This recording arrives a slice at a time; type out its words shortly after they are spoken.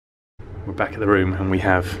we're back at the room and we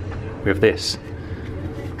have this.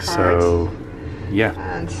 So, yeah.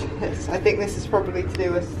 And I think this is probably to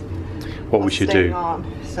do with what we should do.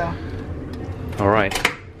 So. All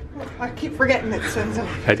right. I keep forgetting that it turns on.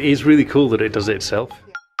 It is really cool that it does it itself.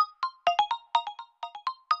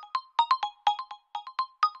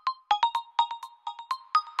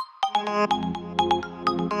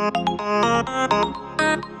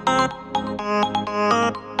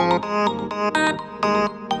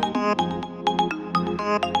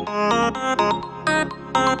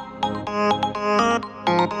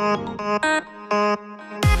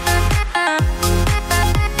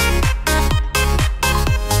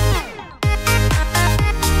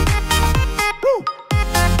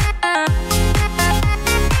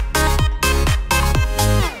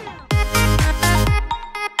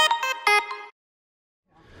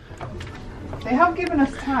 They have given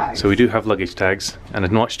us tags. So we do have luggage tags and a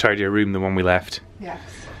much tidier room than when we left. Yes.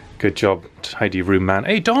 Good job, tidy room man.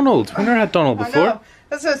 Hey Donald! We've never had Donald before. I know.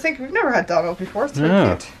 That's what I was thinking. We've never had Donald before. It's really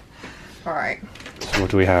good. Alright. So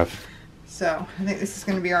what do we have? So I think this is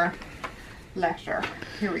going to be our letter.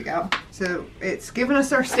 Here we go. So it's given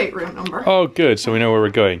us our stateroom number. Oh good, so we know where we're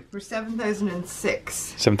going. We're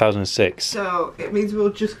 7006. 7006. So it means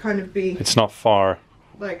we'll just kind of be... It's not far.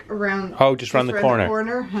 Like around... Oh, just around the corner. The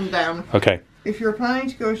corner and down. Okay. If you're planning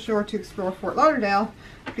to go ashore to explore Fort Lauderdale,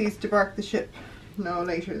 please debark the ship no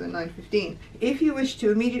later than 9:15. If you wish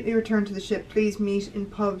to immediately return to the ship, please meet in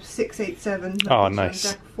pub 687 on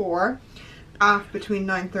deck 4 aft between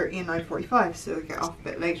 9:30 and 9:45, so get off a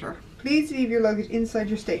bit later. Please leave your luggage inside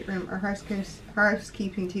your stateroom. Our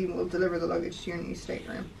housekeeping team will deliver the luggage to your new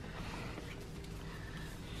stateroom.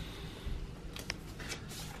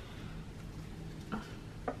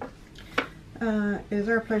 It is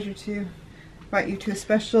our pleasure to invite you to a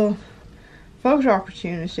special photo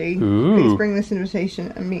opportunity. Ooh. Please bring this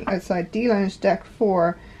invitation and meet outside D Lounge Deck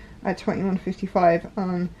 4 at 21:55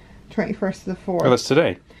 on 21st of the 4th. Oh, that's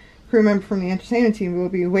today. Crew member from the entertainment team will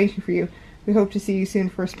be waiting for you. We hope to see you soon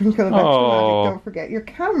for a sprinkle of extra magic. Don't forget your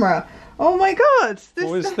camera. Oh my god!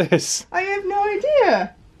 What is this? I have no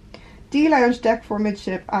idea. D Lounge Deck 4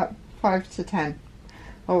 midship at 5 to 10.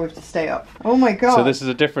 Oh, we have to stay up. Oh my god. So this is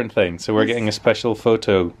a different thing. So we're getting a special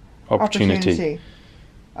photo opportunity.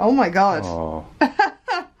 Oh my god. Oh.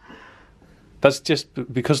 That's just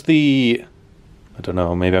because I don't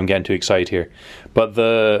know, maybe I'm getting too excited here. But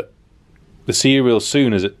the serial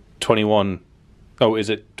soon is at 21. Oh, is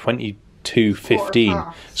it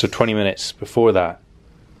 22:15? So 20 minutes before that.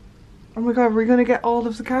 Oh my god, we're going to get all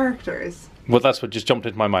of the characters. Well, that's what just jumped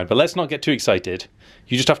into my mind. But let's not get too excited.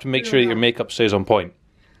 You just have to make sure that your makeup stays on point.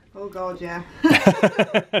 Oh god, yeah.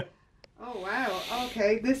 Oh wow,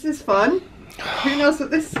 okay, this is fun. Who knows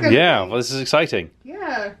what this is going to be? Yeah, well, this is exciting.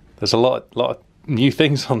 Yeah. There's a lot of new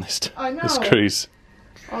things on this cruise.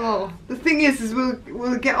 Oh, the thing is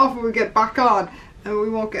we'll get off and we'll get back on, and we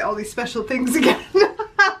won't get all these special things again.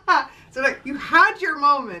 So like, you had your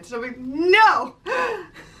moment. So we no,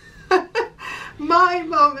 my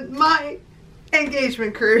moment, my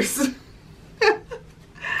engagement cruise.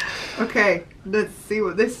 Okay, let's see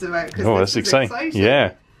what this is about. Oh, that's exciting.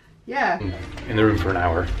 Yeah. Yeah. In the room for an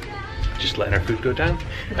hour, just letting our food go down.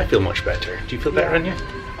 I feel much better. Do you feel better, Anya?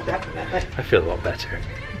 Definitely. I feel a lot better.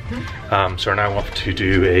 So now I want to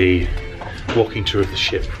do a walking tour of the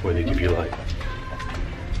ship where they give you like,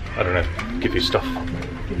 I don't know, give you stuff.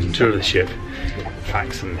 Tour of the ship,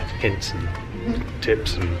 facts and hints and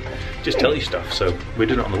tips and just tell you stuff. So we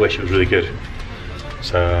did it on the Wish, it was really good.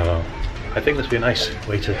 So I think this would be a nice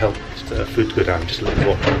way to help the food to go down, just a little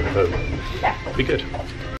walk on the boat. Yeah. Be good.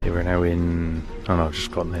 We're now in, oh no, I've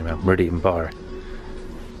just got the name out, Meridian Bar,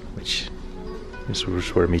 which is where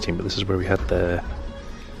we're meeting, but this is where we had the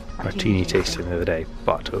martini tasting the other day.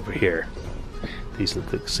 But over here, these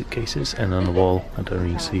look like suitcases, and on the wall, I don't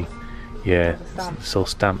really see, yeah, it's all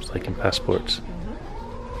stamps like in passports,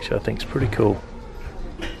 which I think is pretty cool.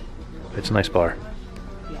 It's a nice bar.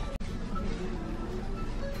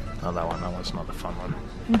 Oh, that one's not the fun one.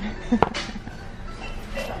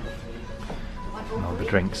 And all the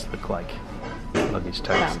drinks look like luggage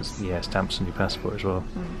tags. Yeah, stamps on your passport as well.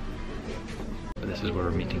 But this is where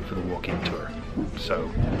we're meeting for the walk-in tour.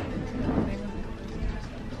 So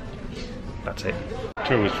that's it. The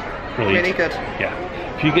tour was brilliant. Really good.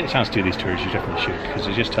 Yeah. If you get a chance to do these tours, you definitely should, because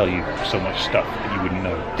they just tell you so much stuff that you wouldn't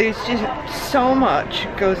know. There's just so much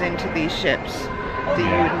goes into these ships that you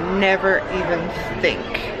would never even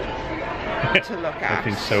think to look at.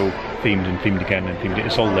 Everything's so themed and themed again and themed.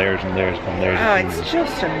 It's all layers and layers and layers. Oh, it's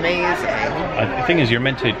just amazing. The thing is, you're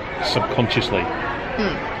meant to subconsciously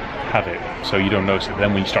have it, so you don't notice it. But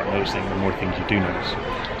then when you start noticing, the more things you do notice.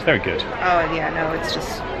 It's very good. Oh yeah, no, it's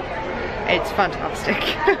it's fantastic.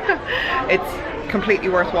 It's completely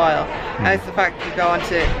worthwhile. And it's the fact you go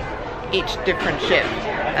onto each different ship,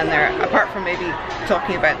 and they're, apart from maybe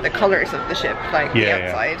talking about the colours of the ship, like the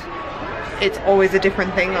outside, it's always a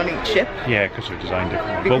different thing on each ship. Yeah, because they're designed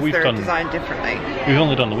differently. Because they're designed differently. We've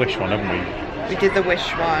only done the Wish one, haven't we? We did the Wish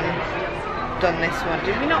one, done this one.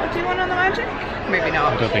 Did we not do one on the Magic? Maybe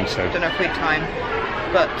not. I don't think so. Don't know if we had time.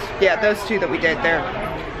 But yeah, those two that we did, they're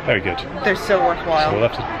very good. They're so worthwhile. So we'll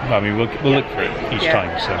have to. I mean, we'll look for it each time.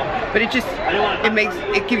 So. But it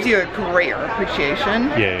gives you a greater appreciation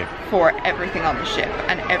for everything on the ship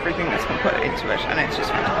and everything that's been put into it, and it's just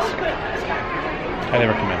fantastic. Highly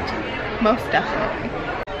recommend. Most definitely.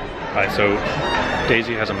 Alright, so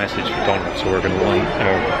Daisy has a message for Donald, so we're going to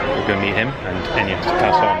meet him, and then you have to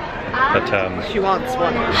pass on. But she wants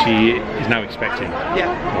one. She is now expecting one.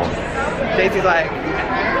 Daisy's like,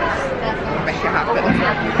 make it happen.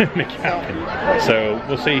 Make it happen. So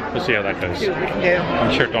we'll see how that goes. See what we can do.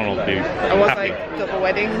 I'm sure Donald will be happy. Like double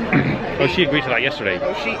wedding. Well, she agreed to that yesterday.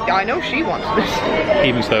 Oh, I know she wanted it.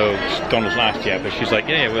 Even though Donald's not asked yet, but she's like,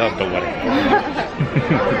 yeah, we'll have a double wedding.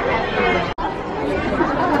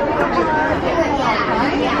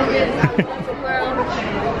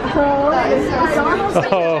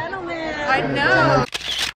 Oh. I know.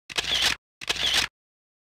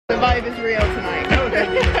 The vibe is real tonight.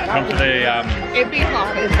 Come to the it'd be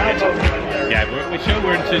hopping. Yeah,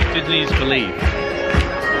 we're into Disney's Believe,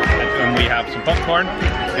 and we have some popcorn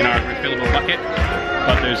in our refillable bucket.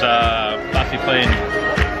 But there's a lassie playing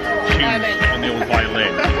tunes on the old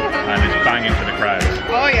violin, and it's banging for the crowds.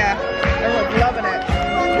 Oh yeah, everyone's loving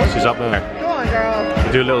it. She's up there. Go on, girl.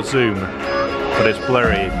 We do a little zoom, but it's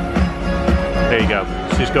blurry. There you go.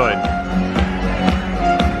 She's going.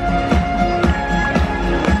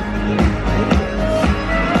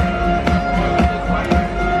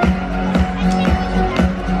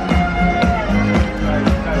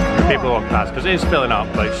 People walk past because it is filling up,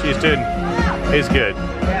 but she's doing. It's good.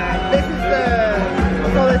 Yeah, this is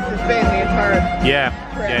this has been the entire. Yeah,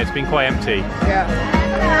 it's been quite empty. Yeah.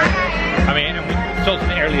 I mean, it's also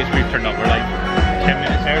the earliest we've turned up. We're like 10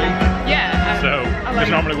 minutes early. Yeah. So, because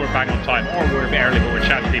normally we're bang on time, or we're a bit early, but we're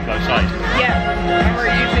chatting to people outside. Yeah, and we're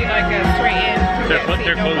usually like straight in. They're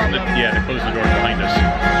closing the doors behind us.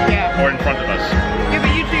 Yeah. Or in front of us. Yeah,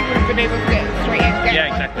 but usually we've been able to get straight in,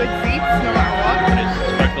 get exactly. Good seats, no matter what. But it's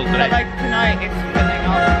quite full today. But like tonight, it's filling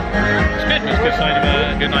up. It's good. It's a good sign of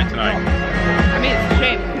a good night tonight. I mean, it's a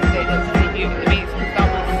shame because they didn't see you the beats because that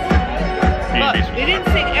was. But they didn't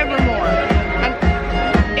sing Evermore. And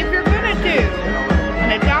if you're gonna do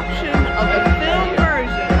an adaptation of a film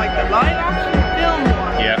version, like the live action film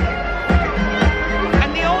one. Yeah.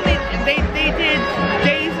 And they did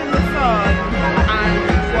Days in the Sun and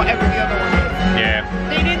whatever the other one was. Yeah.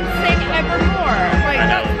 They didn't sing Evermore. Like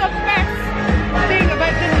that's the best thing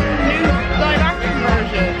about this new live action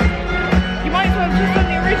version. You might as well have just done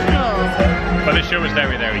the original. But the show was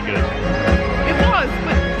very, very good. It was,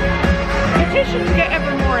 but petition to get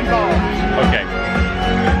Evermore involved. Okay.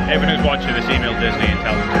 Everyone who's watching this, email Disney and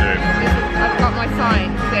tell them to do it. I've got my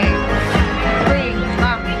sign saying, bring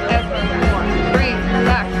back Evermore. Bring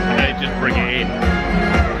back. And then just bring it in.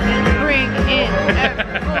 Bring in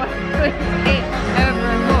Evermore. Bring in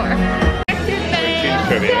Evermore. Tunes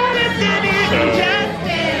trivia. So,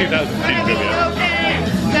 2000 tunes trivia.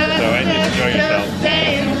 So, just enjoy yourself.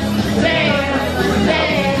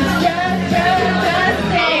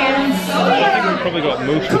 I think we've probably got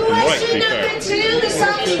most of them right, to be fair. The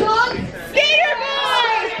song's called Skater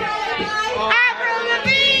Boy! Avril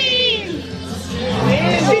Lavigne!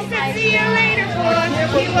 She said, see you later, boy.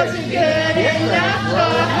 He wasn't good enough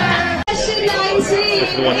for her. Question 19. This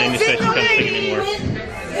is the one that you said you can't sing anymore.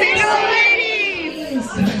 Single ladies!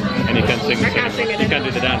 And you can't sing the I can't sing it You can't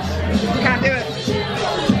do the dance. Can't do it.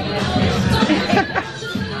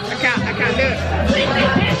 I can't do it.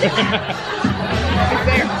 It's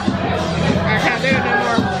there. I can't do it no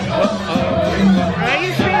more. I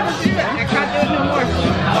used to be able to do it. I can't do it no more.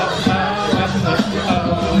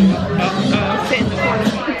 Sit in the corner.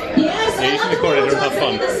 Yes, Yeah, you should record it, it'll have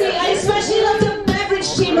fun. I especially love the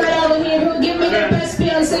beverage team right out of here who give me their best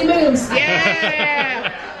Beyonce moves.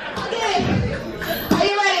 Yeah! Okay. Are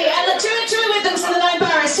you ready? And the two rhythms in the 9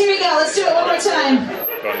 bars. Here we go. Let's do it one more time.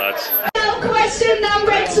 Go on, lads. Now, question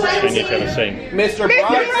number 20. And you tell us sing. Mr.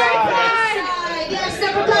 Brightside! Yes,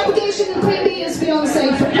 never complication and Queen Bee is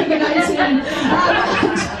Beyonce for number 19.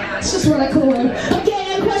 It's just what I call her.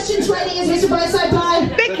 Okay, and question 20 is Mr. Brightside Pie.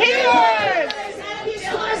 The keywords! And he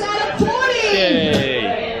scores out of 40.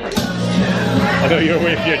 Yay! I thought you were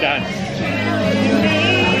waiting for your dance.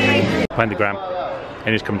 Find the gram.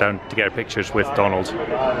 Annie's come down to get her pictures with Donald.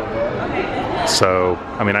 So,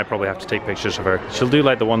 I mean, I probably have to take pictures of her. She'll do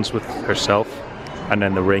like the ones with herself and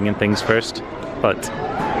then the ring and things first, but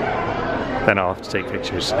then I'll have to take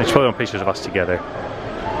pictures. And she'll probably want pictures of us together.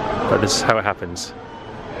 But this is how it happens.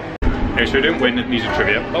 Okay, so we didn't win at music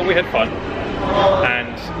trivia, but we had fun.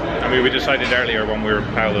 And I mean, we decided earlier when we were in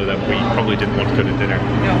Paolo that we probably didn't want to go to dinner.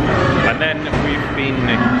 No. And then we've been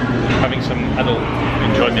having some adult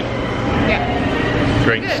enjoyment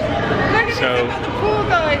drinks. Good. Look at So, the pool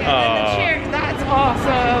going in the chair. That's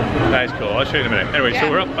awesome. That is cool. I'll show you in a minute. Anyway, so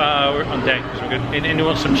we're up, we're on deck. So we're good. And we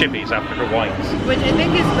want some chippies after her wines. Which I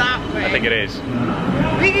think is that way. I think it is.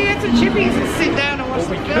 We can get some chippies and sit down and watch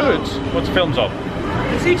We the film. could. What's the film's of?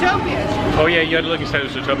 It's Utopia. Oh yeah, you had a look instead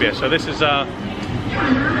of Zootopia. So this is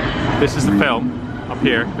the film up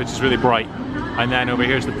here, which is really bright. And then over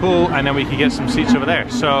here's the pool, and then we can get some seats over there.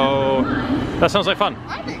 So that sounds like fun.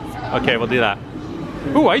 I think so. Okay, we'll do that.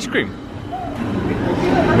 Ooh, ice cream.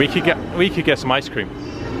 We could get some ice cream.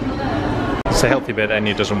 It's the healthy bit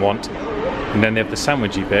Enya doesn't want. And then they have the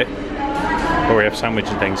sandwichy bit, where we have sandwich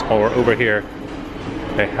and things. Or over here,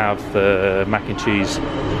 they have the mac and cheese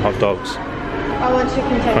hot dogs. I want chicken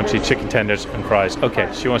tenders. Crunchy chicken tenders and fries. Okay,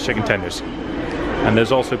 she wants chicken tenders. And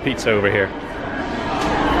there's also pizza over here.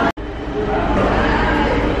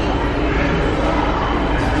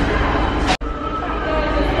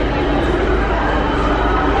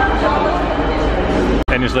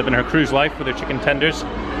 Enya's living her cruise life with her chicken tenders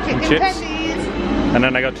and chips. And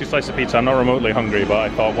then I got 2 slices of pizza. I'm not remotely hungry, but I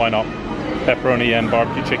thought, why not? Pepperoni and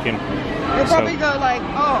barbecue chicken. You'll probably go like,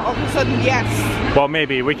 oh, all of a sudden, yes. Well,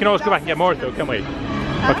 maybe. We can always go back and get more though, can't we?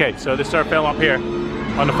 Okay, so this is our film up here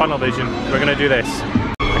on the Funnelvision. We're going to do this.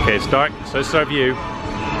 Okay, it's dark, so this is our view.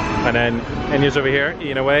 And then Enya's over here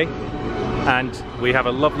eating away. And we have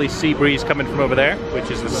a lovely sea breeze coming from over there, which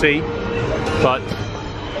is the sea. But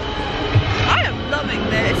I am loving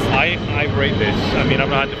this. I rate this. I mean, I've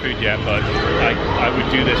not had the food yet, but I would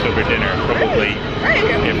do this over dinner probably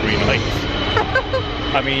every night.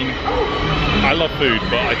 I mean, I love food,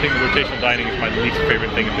 but I think the rotational dining is my least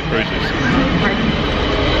favourite thing of the cruises.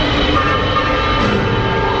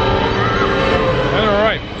 They're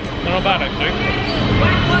alright. They're not bad, actually.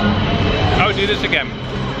 I would do this again.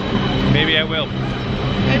 Maybe I will.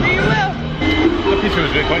 Maybe you will. The pizza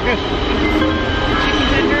was really quite good. Chicken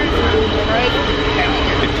tenders, fries.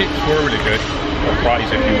 The chips were really good. Or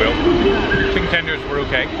fries, if you will. Chicken tenders were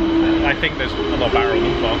okay. I think there's a lot better on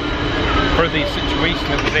them, but for the situation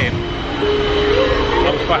it was in, I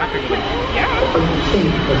was quite happy with them. Yeah.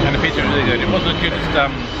 And the pizza was really good. It wasn't as good as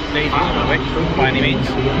Daisy's on the way, by any means,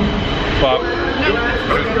 but it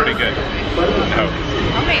was pretty good. No.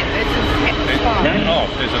 I mean, this is fun. Oh,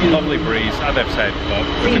 there's a lovely breeze, as I've said, but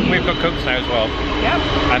we've got cooks now as well. Yeah.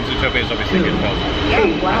 And Zootopia is obviously a good film. Yeah.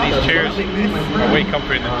 And these chairs are way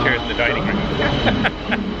comfier than the chairs in the dining room.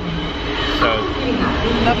 So,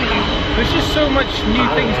 Loving it. there's just so much new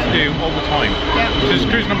things to do all the time. Yeah. This is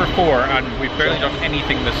cruise number 4 and we've barely done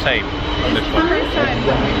anything the same on this It's the one. first time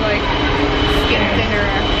that we like skipped dinner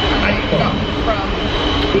and I got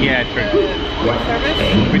from Yeah, true. the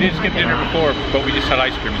service. We did skip dinner before, but we just had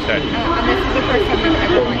ice cream instead. And this is the first time we've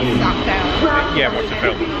ever like sat down. Yeah, watch the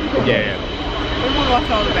film. Yeah, yeah. We won't watch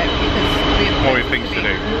all of it because we have More things to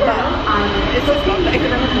do. It's just lovely.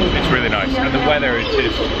 It's really nice. And the weather is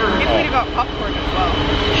just... If we'd have got popcorn as well.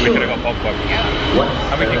 We could have got popcorn. Yeah.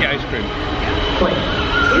 And we can get ice cream.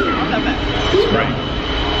 I love it. It's great.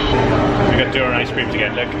 We got Dura ice cream to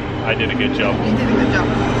get. Look, I did a good job. You did a good job.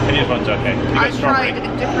 And yours one's okay. You got I strawberry. tried a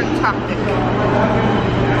different tactic.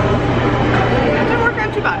 It didn't work out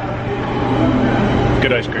too bad.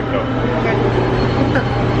 Good ice cream though. Good.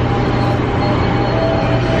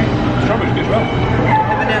 Strawberry's good as well.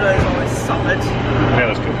 The vanilla is always solid. Yeah,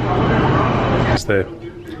 that's good. It's the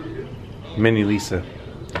mini Lisa.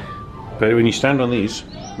 But when you stand on these,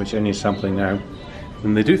 which Enya's sampling now,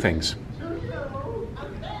 then they do things.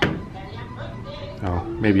 Oh,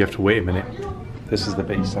 maybe you have to wait a minute. This is the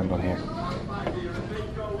bit you stand on here.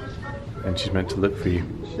 And she's meant to look for you.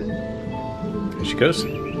 Here she goes.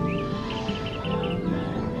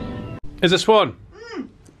 It's a swan.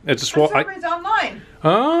 It's a swan. It's online.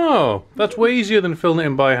 Oh, that's way easier than filling it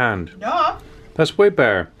in by hand. No. That's way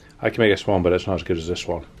better. I can make a swan, but it's not as good as this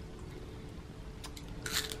one.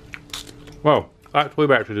 Well, that's way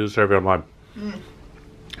better to do the survey online.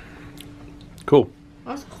 Cool.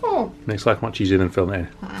 That's cool. Makes life much easier than filling it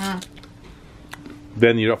in.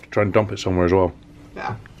 Then you don't have to try and dump it somewhere as well.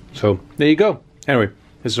 Yeah. So, there you go. Anyway,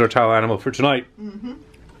 this is our towel animal for tonight.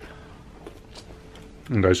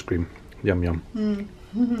 And ice cream. Yum yum.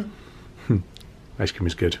 Ice cream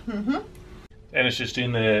is good. And it's just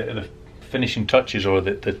doing the finishing touches, or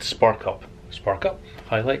the spark up,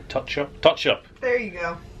 highlight, touch up. There you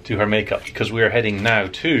go. To her makeup, because we are heading now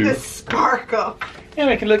to The spark up. Yeah,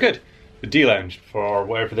 make it look good. The D Lounge, for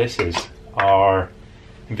whatever this is, our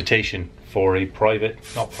invitation for a private,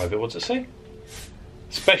 not private, what's it say?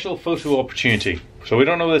 Special photo opportunity. So we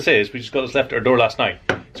don't know what this is. We just got this left at our door last night,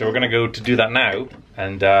 so we're gonna go to do that now.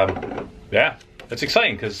 And yeah, it's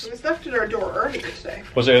exciting because It was left at our door earlier today.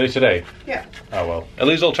 was it early today? Yeah. Oh well, at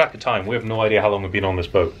least I'll track the time. We have no idea how long we've been on this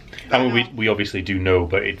boat. I mean, we obviously do know,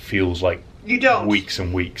 but it feels like You don't. weeks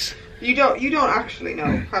and weeks. You don't actually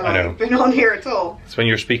know how long know. you've been on here at all. So when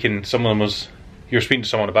you're speaking, you're speaking to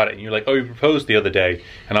someone about it, and you're like, "Oh, you proposed the other day,"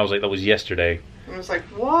 and I was like, "That was yesterday." And I was like,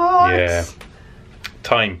 what? Yeah.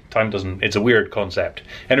 Time doesn't. It's a weird concept.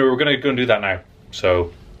 Anyway, we're gonna go and do that now.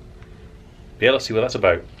 So yeah, let's see what that's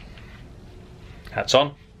about. Hats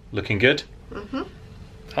on, looking good. Mhm.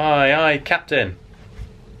 Aye, Captain.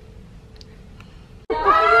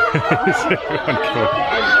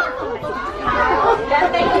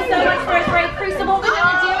 Thank you so much for a great crucible. What we're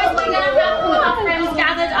going to do is we're going to have all our friends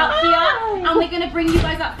gathered up here, and we're going to bring you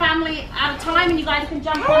guys up family at a time, and you guys can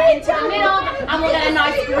jump on into the middle, and we'll get a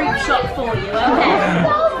nice group shot for you,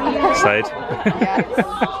 okay? Side.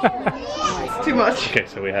 It's too much. Okay,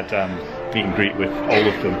 so we had meet and greet with all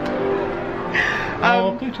of them.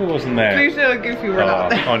 Oh, Pluto wasn't there. Pluto and Goofy were not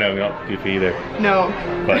there. Oh no, not Goofy either. No.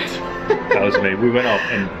 But that was me. We went up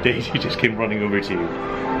and Daisy just came running over to you.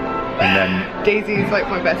 And then Daisy's like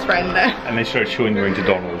my best friend now. and they started showing you into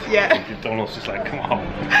Donald. Yeah. And Donald's just like, come on.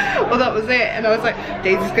 Well, that was it. And I was like,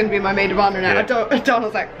 Daisy's going to be my maid of honor now. Yeah.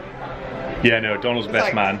 Donald's like, Yeah, no, Donald's best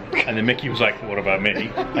like- man. And then Mickey was like, what about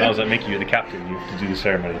me? And I was like, Mickey, you're the captain. You have to do the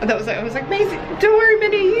ceremony. and I was like, Maisie, don't worry,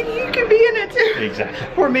 Minnie, you can be in it too. Exactly.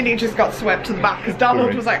 Poor Minnie just got swept to the back because Donald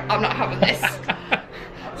Right. was like, I'm not having this.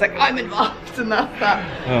 It's like, I'm involved in that.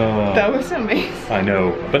 Oh, That was amazing. I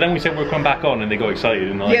know. But then we said we'll come back on and they got excited.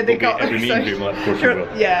 And like, Yeah, they we'll be got every meeting excited. group, like, of course we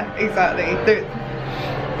will. Yeah, exactly.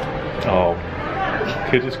 Oh,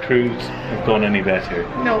 could this cruise have gone any better?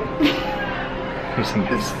 No, Isn't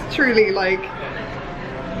this? it's truly like,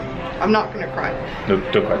 I'm not gonna cry. No,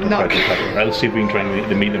 don't cry, don't No. cry, don't cry. Right, let's see if we can try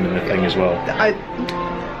and meet them in the thing as well.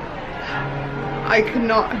 I could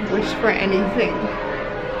not have wished for anything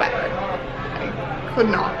better. I could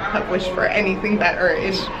not have wished for anything better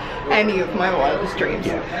in any of my wildest dreams.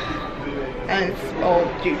 Yeah. And it's all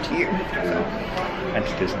due to you. So. And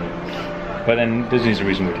to Disney. But then Disney's the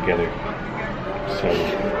reason we're together. So,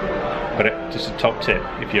 but just a top tip,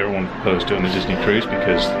 if you ever want to propose to on a Disney cruise,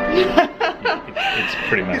 because it's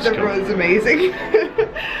pretty Because magical. everyone's amazing.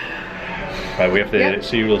 Right, we have the Yeah.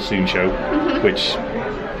 See You Real Soon show, which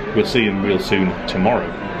we'll see you real soon tomorrow.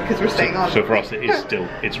 Because we're staying on. So for us, it is still,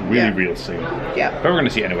 it's really Yeah. real soon. Yeah. But we're going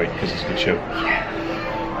to see it anyway, because it's a good show.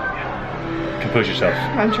 Compose yourself,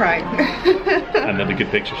 I'm trying. and there'll be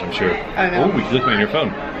good pictures, I'm sure. I know. Oh, we can look on your phone.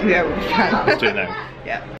 Yeah, we can. Let's do it now.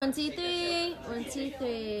 Yeah. 1, 2, 3. 1, 2,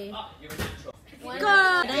 3.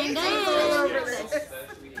 Go! Dang, dang.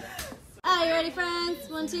 Are you ready, friends?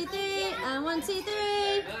 1, 2, 3. And 1, 2,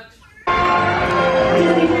 3.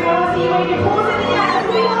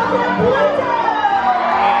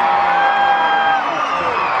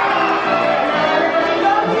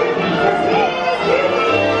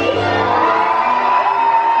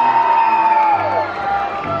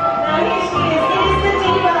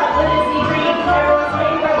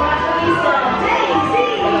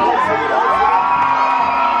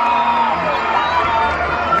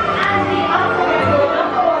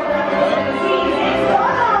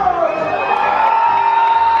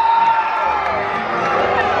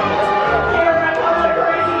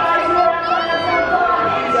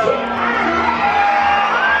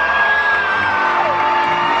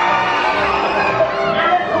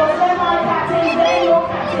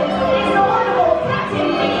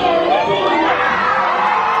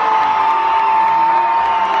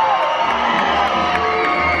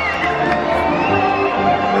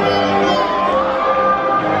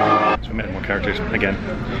 Characters again.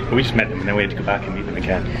 But we just met them and then we had to go back and meet them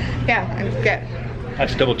again. Yeah, and get I had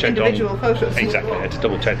to double check individual Donald. photos. Exactly, I had to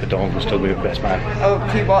double check that Donald was still the best man. Oh,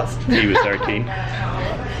 he was. He was very keen.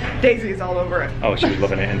 Daisy's all over it. Oh, she was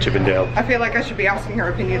loving it in Chippendale. I feel like I should be asking her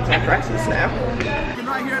opinions on dresses now. And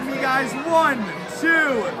right here for you guys. 1,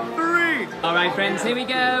 2, 3. All right, friends, here we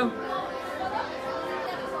go.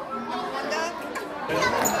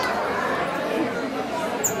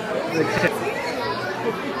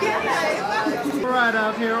 Right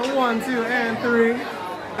up here. 1, 2, and 3.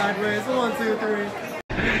 Sideways. 1, 2,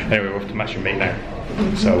 3. Anyway, we're off to Mash Your Mate now.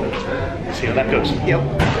 So, see how that goes.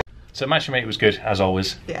 Yep. So Mash Your Mate was good, as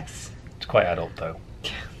always. Yes. It's quite adult though.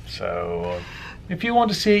 So if you want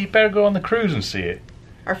to see it, you better go on the cruise and see it.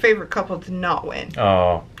 Our favourite couple did not win.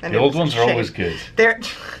 Oh, And the it old was a ones are shame. always good.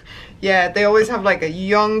 Yeah, they always have like a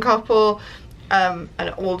young couple, an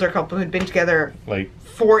older couple who'd been together Like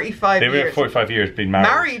 45 they were years. 45 years being married.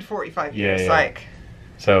 Married 45 Yeah, years, yeah. like.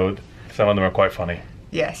 So some of them are quite funny.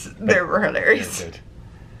 Yes, they were hilarious. They're good.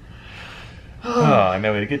 Oh, I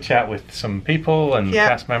know we had a good chat with some people and Yeah.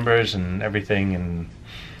 cast members and everything, and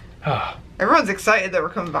Everyone's excited that we're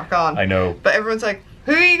coming back on. I know. But everyone's like,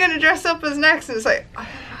 who are you going to dress up as next? And it's like,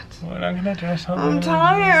 We're not gonna dress up. I'm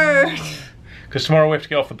tired. Because tomorrow we have to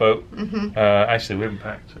get off the boat. Mm-hmm. Actually, we haven't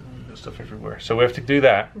packed. We've got stuff everywhere, so we have to do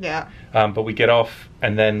that. Yeah. But we get off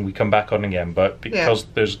and then we come back on again. But because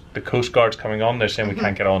there's the Coast Guard's coming on, they're saying we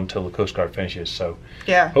can't get on until the Coast Guard finishes. So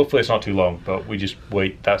Yeah. hopefully it's not too long. But we just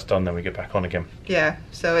wait. That's done, then we get back on again. Yeah.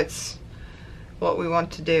 So it's what we want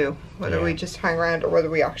to do. Whether Yeah. we just hang around or whether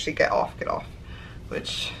we actually get off.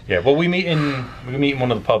 Which, Yeah. Well, we meet in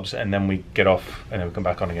one of the pubs and then we get off and then we come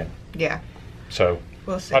back on again. yeah, So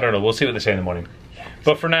we'll see. I don't know. We'll see what they say in the morning.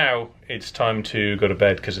 But for now, it's time to go to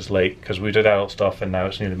bed because it's late. Because we did adult stuff and now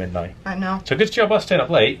it's nearly midnight. I know. So good job us staying up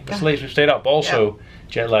late. It's Yeah. late as we've stayed up. But also,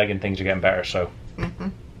 jet lag and things are getting better. So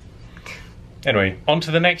anyway, on to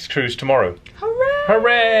the next cruise tomorrow. Hooray!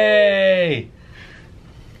 Hooray!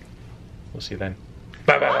 We'll see you then.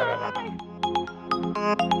 Bye bye bye bye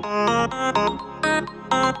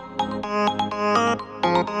bye.